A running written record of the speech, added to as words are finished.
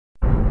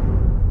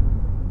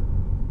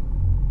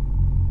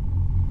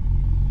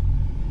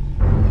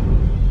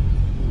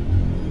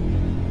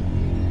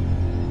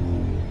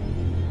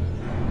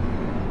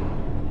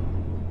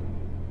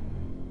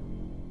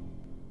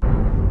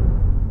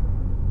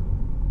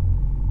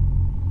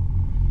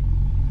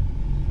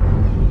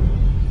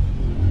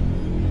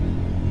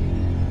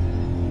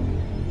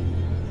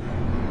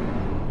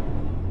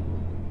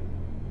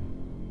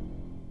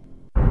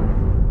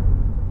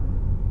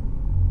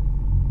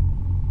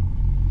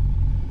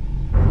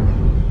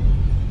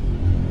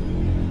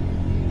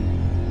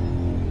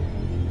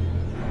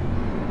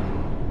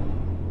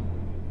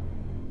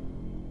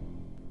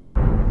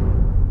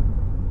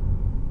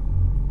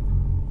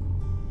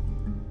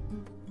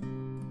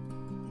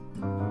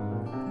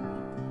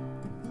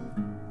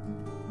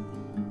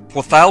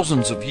For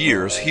thousands of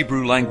years,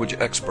 Hebrew language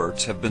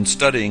experts have been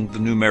studying the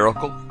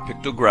numerical,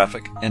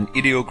 pictographic, and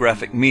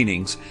ideographic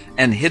meanings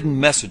and hidden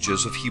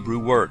messages of Hebrew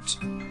words.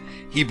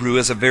 Hebrew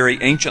is a very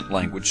ancient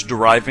language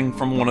deriving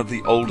from one of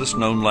the oldest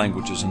known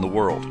languages in the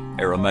world,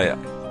 Aramaic.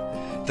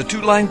 The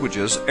two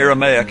languages,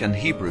 Aramaic and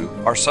Hebrew,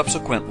 are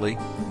subsequently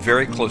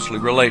very closely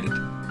related.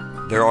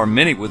 There are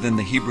many within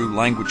the Hebrew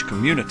language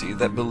community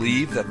that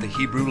believe that the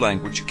Hebrew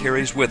language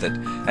carries with it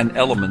an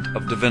element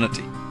of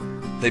divinity.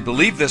 They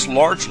believe this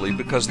largely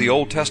because the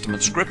Old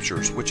Testament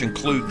scriptures, which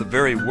include the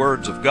very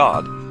words of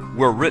God,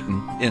 were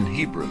written in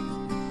Hebrew.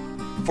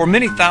 For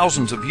many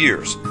thousands of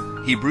years,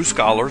 Hebrew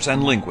scholars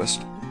and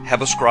linguists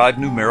have ascribed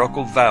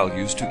numerical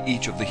values to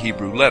each of the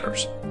Hebrew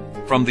letters.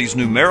 From these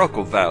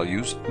numerical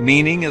values,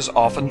 meaning is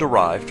often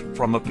derived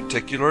from a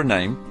particular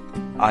name,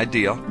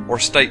 idea, or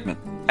statement,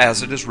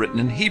 as it is written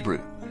in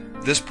Hebrew.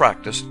 This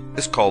practice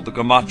is called the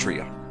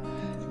gematria.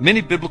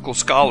 Many biblical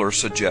scholars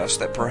suggest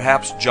that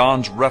perhaps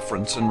John's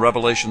reference in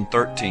Revelation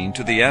 13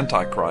 to the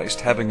Antichrist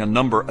having a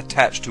number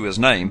attached to his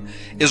name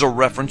is a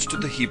reference to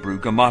the Hebrew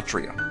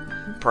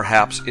gematria.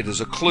 Perhaps it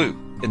is a clue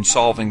in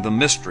solving the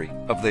mystery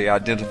of the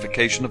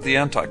identification of the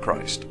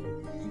Antichrist.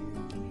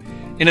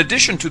 In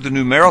addition to the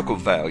numerical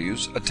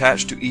values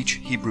attached to each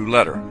Hebrew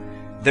letter,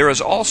 there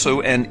is also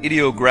an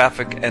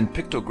ideographic and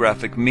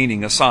pictographic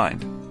meaning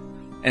assigned.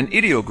 An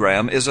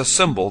ideogram is a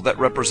symbol that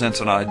represents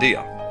an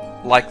idea,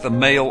 like the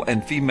male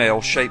and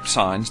female shape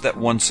signs that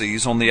one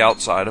sees on the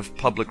outside of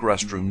public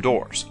restroom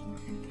doors.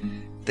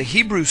 The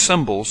Hebrew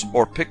symbols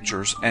or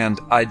pictures and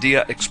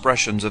idea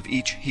expressions of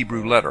each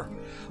Hebrew letter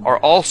are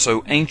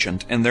also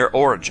ancient in their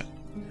origin.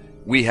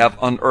 We have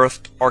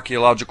unearthed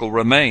archaeological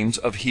remains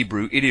of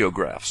Hebrew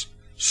ideographs,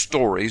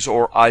 stories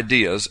or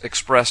ideas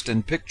expressed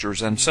in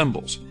pictures and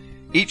symbols.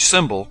 Each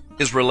symbol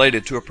is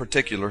related to a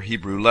particular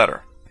Hebrew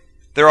letter.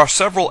 There are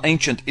several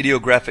ancient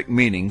ideographic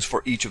meanings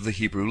for each of the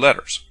Hebrew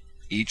letters,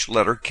 each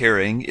letter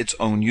carrying its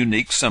own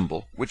unique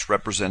symbol which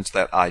represents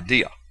that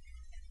idea.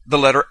 The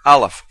letter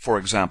Aleph, for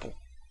example,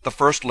 the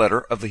first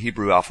letter of the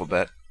Hebrew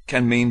alphabet,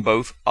 can mean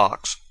both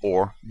ox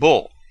or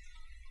bull.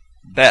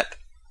 Bet,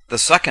 the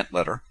second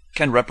letter,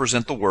 can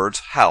represent the words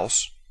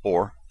house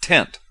or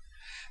tent.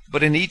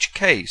 But in each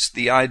case,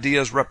 the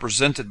ideas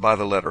represented by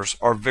the letters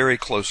are very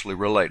closely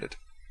related.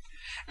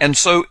 And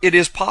so it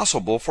is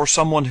possible for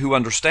someone who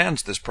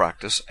understands this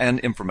practice and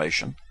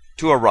information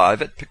to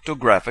arrive at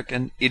pictographic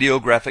and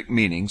ideographic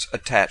meanings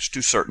attached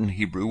to certain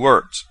Hebrew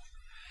words.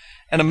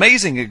 An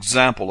amazing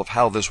example of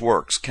how this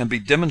works can be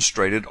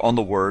demonstrated on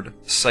the word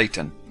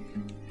Satan.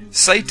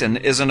 Satan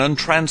is an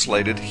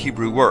untranslated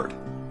Hebrew word.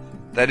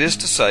 That is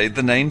to say,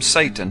 the name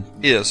Satan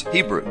is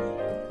Hebrew.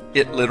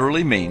 It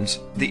literally means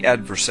the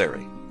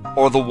adversary,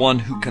 or the one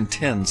who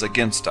contends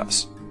against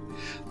us.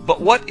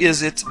 But what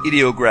is its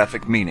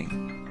ideographic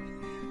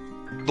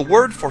meaning? The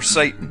word for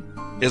Satan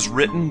is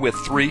written with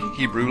three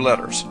Hebrew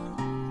letters,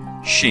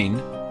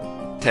 Shin,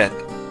 Tet,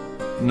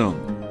 Nun.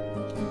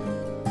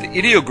 The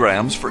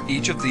ideograms for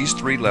each of these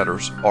three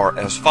letters are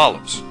as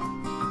follows.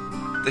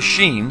 The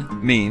Shin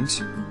means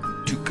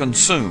to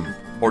consume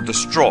or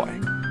destroy.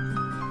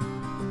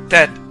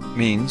 Tet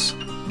means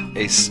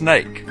a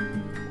snake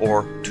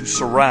or to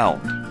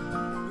surround.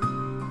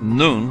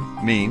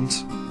 Nun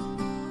means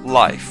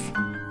life.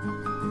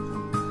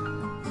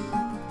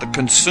 The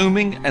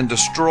consuming and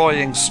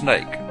destroying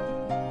snake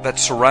that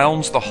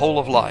surrounds the whole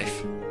of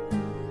life.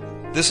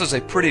 This is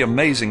a pretty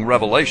amazing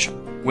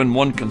revelation when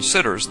one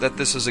considers that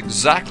this is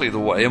exactly the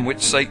way in which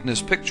Satan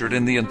is pictured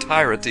in the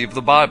entirety of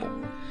the Bible,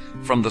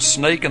 from the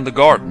snake in the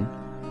garden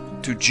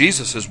to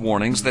Jesus'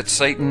 warnings that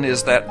Satan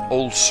is that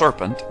old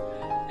serpent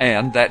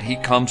and that he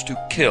comes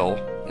to kill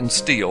and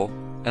steal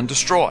and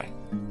destroy.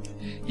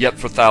 Yet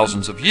for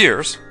thousands of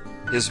years,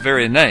 his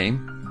very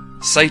name,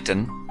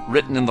 Satan,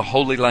 written in the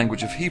holy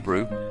language of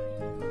Hebrew,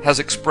 has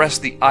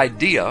expressed the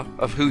idea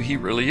of who he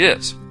really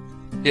is.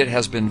 It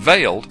has been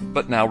veiled,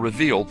 but now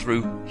revealed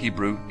through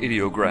Hebrew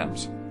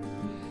ideograms.